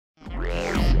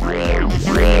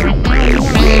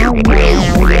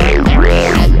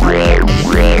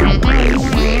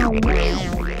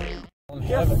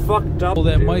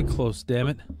that mic close, damn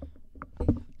it.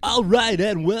 All right,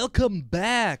 and welcome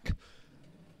back.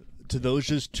 To those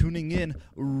just tuning in,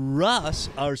 Ross,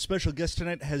 our special guest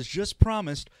tonight, has just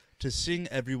promised to sing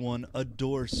everyone a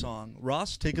Doors song.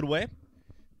 Ross, take it away.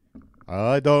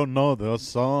 I don't know the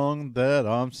song that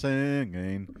I'm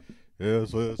singing.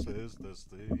 Yes, this is the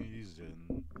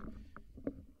season.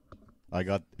 I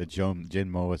got the Jim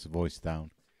Morris voice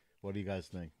down. What do you guys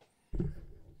think?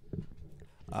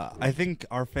 I think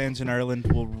our fans in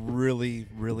Ireland will really,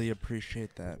 really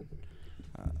appreciate that.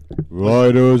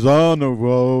 Riders on the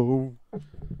road.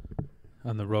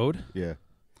 On the road? Yeah.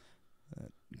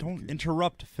 Don't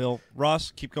interrupt, Phil.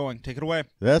 Ross, keep going. Take it away.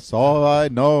 That's all I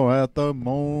know at the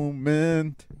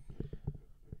moment.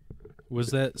 Was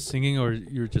that singing or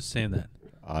you were just saying that?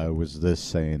 I was just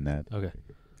saying that. Okay.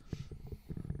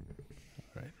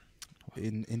 All right.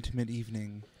 An intimate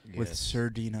evening with Sir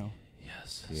Dino.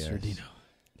 Yes, Yes. Sir Dino.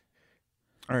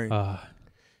 All right.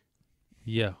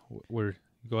 Yeah,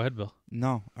 go ahead, Bill.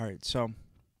 No. All right. So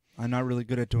I'm not really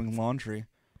good at doing laundry.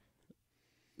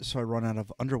 So I run out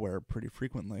of underwear pretty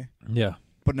frequently. Yeah.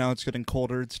 But now it's getting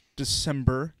colder. It's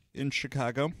December in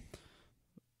Chicago.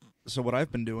 So what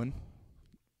I've been doing,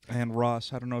 and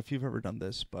Ross, I don't know if you've ever done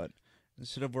this, but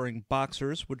instead of wearing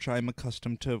boxers, which I'm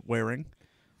accustomed to wearing,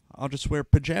 I'll just wear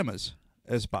pajamas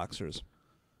as boxers.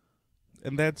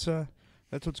 And that's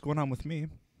what's going on with me.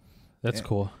 That's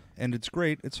cool. And it's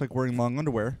great. It's like wearing long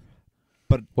underwear.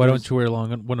 But Why don't you wear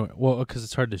long underwear? Well, because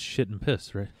it's hard to shit and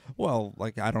piss, right? Well,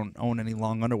 like I don't own any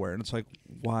long underwear, and it's like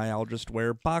why I'll just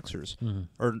wear boxers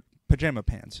or pajama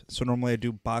pants. So normally I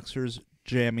do boxers,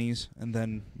 jammies, and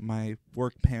then my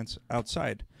work pants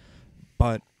outside.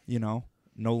 But no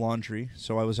laundry,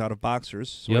 so I was out of boxers.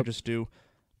 So I just do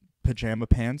pajama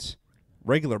pants,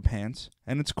 regular pants,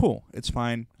 and it's cool. It's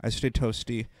fine. I stay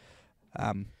toasty.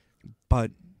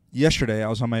 But yesterday I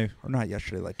was on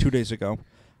like 2 days ago.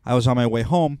 I was on my way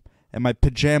home, and my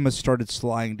pajamas started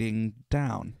sliding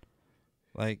down.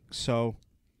 So,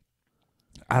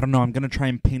 I don't know. I'm going to try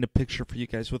and paint a picture for you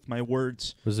guys with my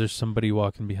words. Was there somebody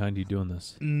walking behind you doing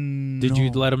this? Did Did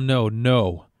you let them know?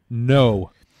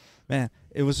 No. Man,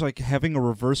 it was like having a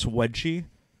reverse wedgie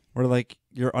where, like,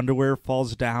 your underwear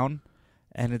falls down,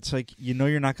 and it's like,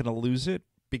 you're not going to lose it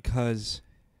because,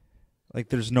 like,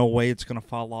 there's no way it's going to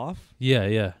fall off.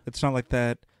 Yeah. It's not like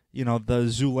that, the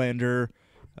Zoolander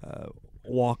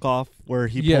walk off where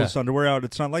he pulls his underwear out.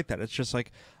 It's not like that. It's just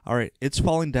like, all right, it's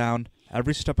falling down.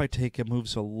 Every step I take, it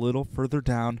moves a little further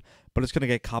down, but it's gonna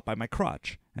get caught by my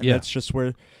crotch, and that's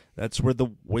where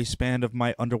the waistband of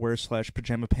my underwear /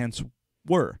 pajama pants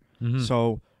were.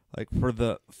 So, like, for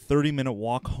the 30-minute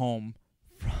walk home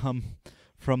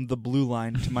from the blue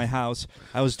line to my house,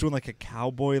 I was doing like a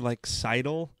cowboy like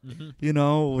sidle,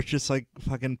 with just like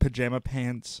fucking pajama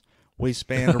pants.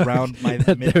 Waistband around my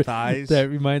mid thighs. That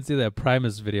reminds me of that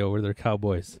Primus video where they're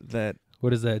cowboys.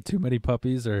 What is that? Too many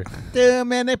puppies or Too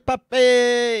many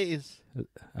puppies.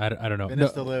 I don't know.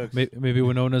 Finish the lyrics. Maybe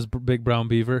Winona's Big Brown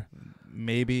Beaver.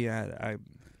 Maybe I'm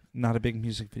not a big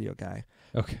music video guy.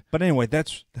 Okay, but anyway,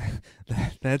 that's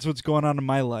what's going on in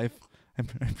my life.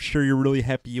 I'm sure you're really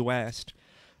happy you asked.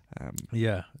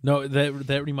 Yeah. No,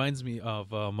 that reminds me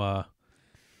of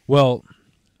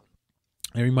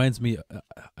It reminds me.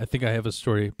 I think I have a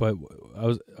story, but I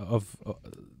was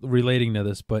relating to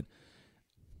this. But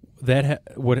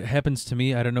what happens to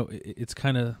me, I don't know. It's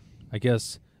kind of, I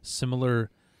guess, similar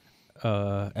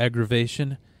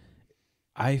aggravation.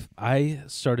 I'm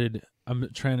starting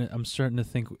to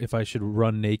think if I should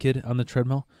run naked on the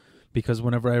treadmill, because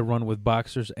whenever I run with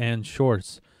boxers and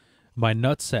shorts, my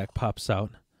nutsack pops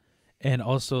out, and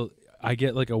also I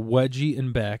get like a wedgie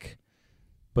in back.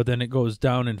 But then it goes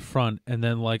down in front, and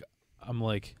then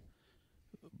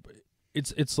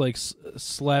it's like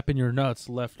slapping your nuts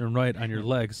left and right on your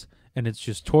legs, and it's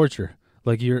just torture.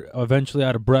 Like you're eventually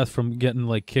out of breath from getting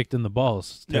like kicked in the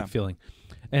balls type feeling.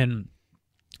 And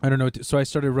I don't know. So I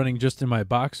started running just in my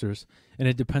boxers, and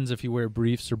it depends if you wear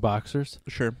briefs or boxers.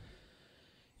 Sure.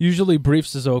 Usually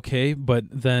briefs is okay, but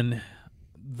then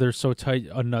they're so tight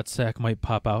a nutsack might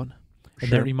pop out.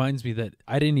 And that reminds me that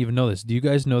I didn't even know this. Do you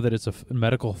guys know that it's a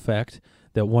medical fact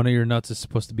that one of your nuts is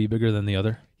supposed to be bigger than the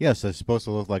other? Yes, it's supposed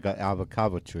to look like an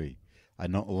avocado tree. I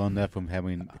learned that from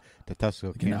having the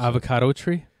testicle cancer. An avocado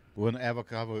tree? When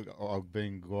avocado are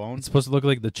being grown, it's supposed to look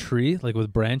like the tree, like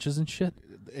with branches and shit.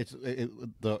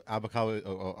 The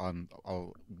avocado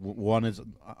one is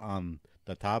on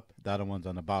the top, the other one's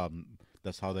on the bottom.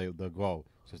 That's how they grow.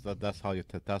 So that's how your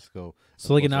testicle.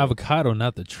 So like an avocado,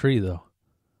 not the tree, though.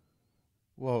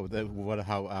 Well,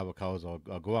 how avocados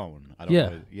are grown. I don't Yeah.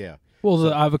 know. Yeah. Well,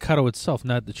 the So- avocado itself,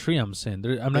 not the tree. I'm saying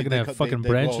I'm not gonna have fucking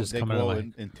branches coming out of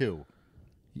my. in two.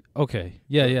 Okay.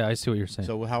 Yeah. I see what you're saying.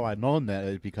 So how I known that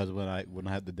is because when I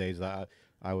had the days that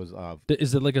I was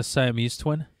Is it like a Siamese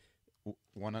twin?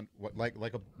 one on like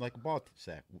a ball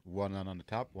sack, one on the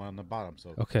top, one on the bottom.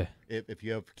 So Okay. if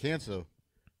you have cancer,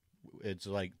 it's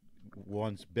like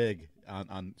one's big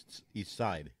on each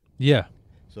side. Yeah.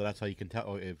 So that's how you can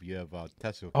tell if you have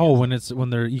testicle Oh, cancer. when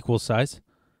they're equal size.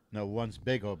 No, one's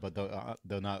bigger, but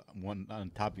they're not one on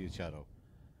top of each other.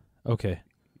 Okay.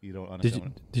 You don't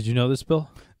understand. Did you know this, Bill?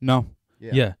 No.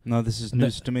 Yeah. No, this is And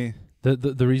news to me.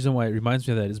 The reason why it reminds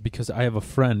me of that is because I have a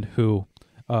friend who,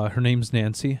 her name's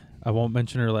Nancy. I won't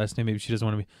mention her last name. Maybe she doesn't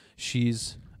want to be.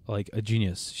 She's like a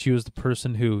genius. She was the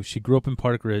person who she grew up in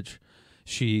Park Ridge.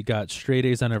 She got straight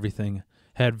A's on everything.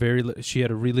 She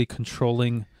had a really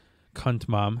controlling cunt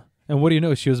mom. And what do you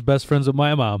know? She was best friends with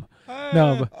my mom.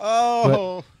 No,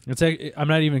 Oh. it's like, I'm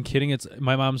not even kidding. It's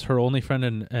my mom's her only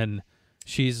friend, and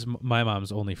she's my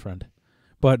mom's only friend.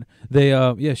 But they,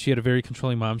 she had a very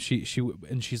controlling mom.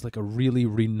 And she's like a really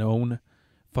renowned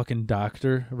fucking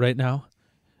doctor right now.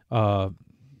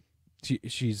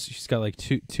 She's got like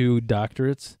two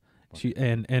doctorates.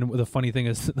 And the funny thing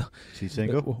is, She's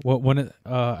single.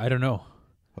 I don't know.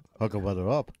 Hook a weather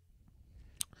up.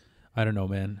 I don't know,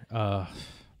 man.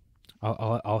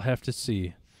 I'll have to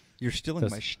see. You're stealing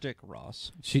That's- my shtick,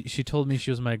 Ross. She told me she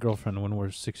was my girlfriend when we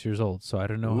were 6 years old, so I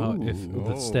don't know if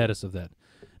the status of that.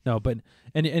 No, but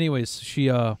anyways, she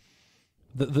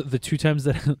the two times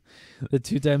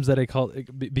that I called,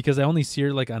 because I only see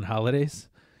her like on holidays,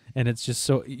 and it's just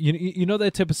so you know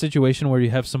that type of situation where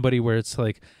you have somebody where it's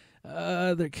like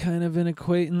they're kind of an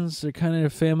acquaintance, they're kind of a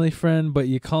family friend, but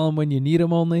you call them when you need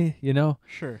them only, you know.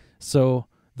 Sure. So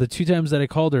the two times that I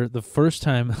called her, the first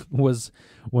time was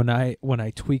when I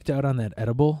tweaked out on that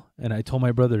edible, and I told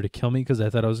my brother to kill me because I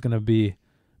thought I was gonna be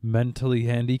mentally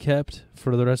handicapped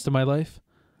for the rest of my life.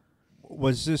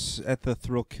 Was this at the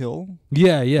Thrill Kill?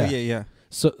 Yeah. Yeah.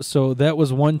 So that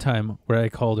was one time where I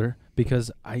called her because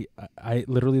I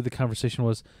literally, the conversation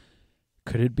was,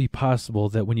 could it be possible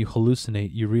that when you hallucinate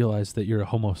you realize that you're a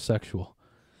homosexual?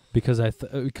 Because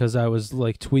I was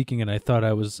like tweaking and I thought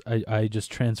I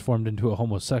just transformed into a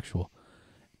homosexual.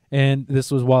 And this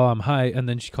was while I'm high, and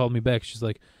then she called me back. She's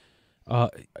like,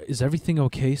 is everything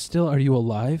okay still? Are you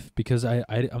alive? Because I'm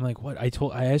like, what?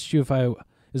 I asked you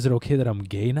is it okay that I'm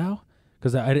gay now?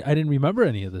 Because I didn't remember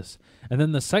any of this. And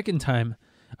then the second time,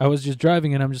 I was just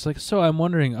driving, and I'm just like, so I'm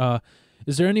wondering,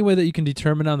 is there any way that you can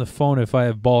determine on the phone if I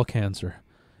have ball cancer?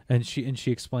 And she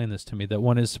explained this to me, that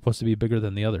one is supposed to be bigger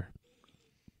than the other.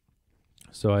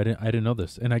 So I didn't know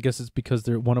this, and I guess it's because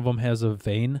one of them has a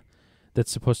vein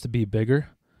that's supposed to be bigger,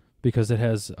 because it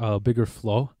has a bigger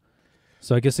flow.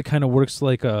 So I guess it kind of works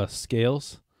like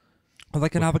scales.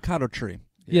 Like an avocado tree.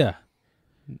 Yeah.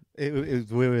 There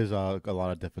is a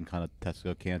lot of different kind of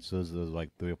testicle cancers. There's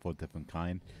like 3 or 4 different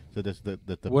kind. So this the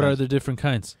What are the different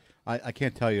kinds? I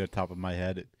can't tell you off the top of my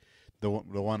head. The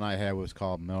one I had was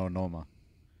called melanoma,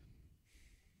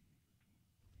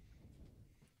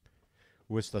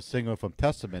 which the singer from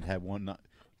Testament had one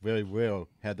very rare,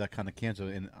 had that kind of cancer.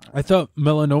 And I thought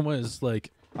melanoma is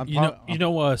like,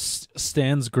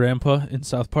 Stan's grandpa in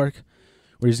South Park,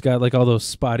 where he's got like all those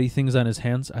spotty things on his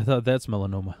hands. I thought that's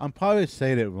melanoma. I'm probably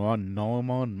saying it wrong.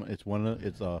 Melanoma, it's one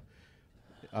of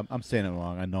I'm saying it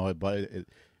wrong. I know it, but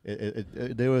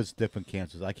there was different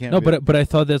cancers. I can't. No, but I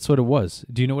thought that's what it was.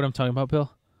 Do you know what I'm talking about,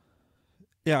 Bill?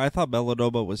 Yeah, I thought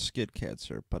melanoma was skin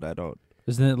cancer, but I don't.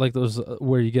 Isn't it like those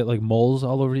where you get like moles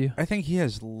all over you? I think he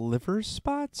has liver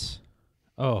spots.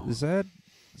 Oh, Is that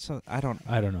so? I don't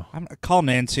know. Call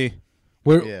Nancy.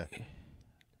 Where? Yeah.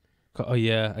 Oh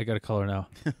yeah, I got to call her now.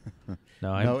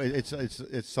 No,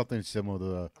 it's something similar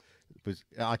to. But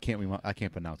I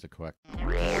can't pronounce it correct.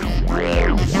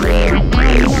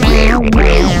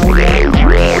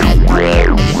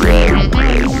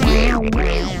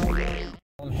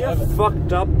 Get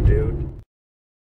fucked up, dude.